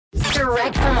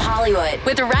Direct from Hollywood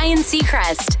with Ryan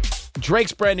Seacrest.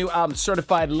 Drake's brand new album,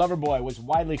 Certified Lover Boy, was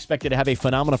widely expected to have a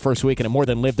phenomenal first week, and it more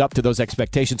than lived up to those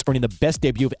expectations, earning the best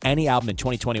debut of any album in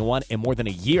 2021 in more than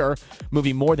a year,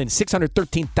 moving more than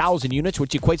 613,000 units,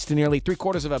 which equates to nearly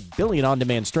 750 million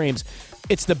on-demand streams.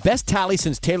 It's the best tally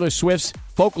since Taylor Swift's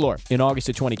Folklore in August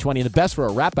of 2020, and the best for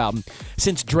a rap album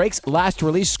since Drake's last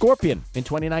release, Scorpion, in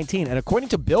 2019. And according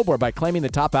to Billboard, by claiming the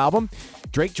top album,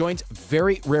 Drake joins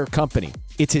very rare company.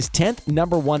 It's his 10th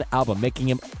number one album, making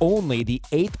him only the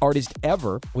 8th artist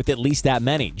ever with at least that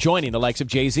many, joining the likes of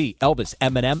Jay-Z, Elvis,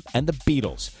 Eminem, and the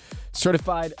Beatles.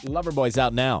 Certified Lover Boy's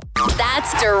out now.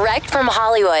 That's Direct from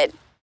Hollywood.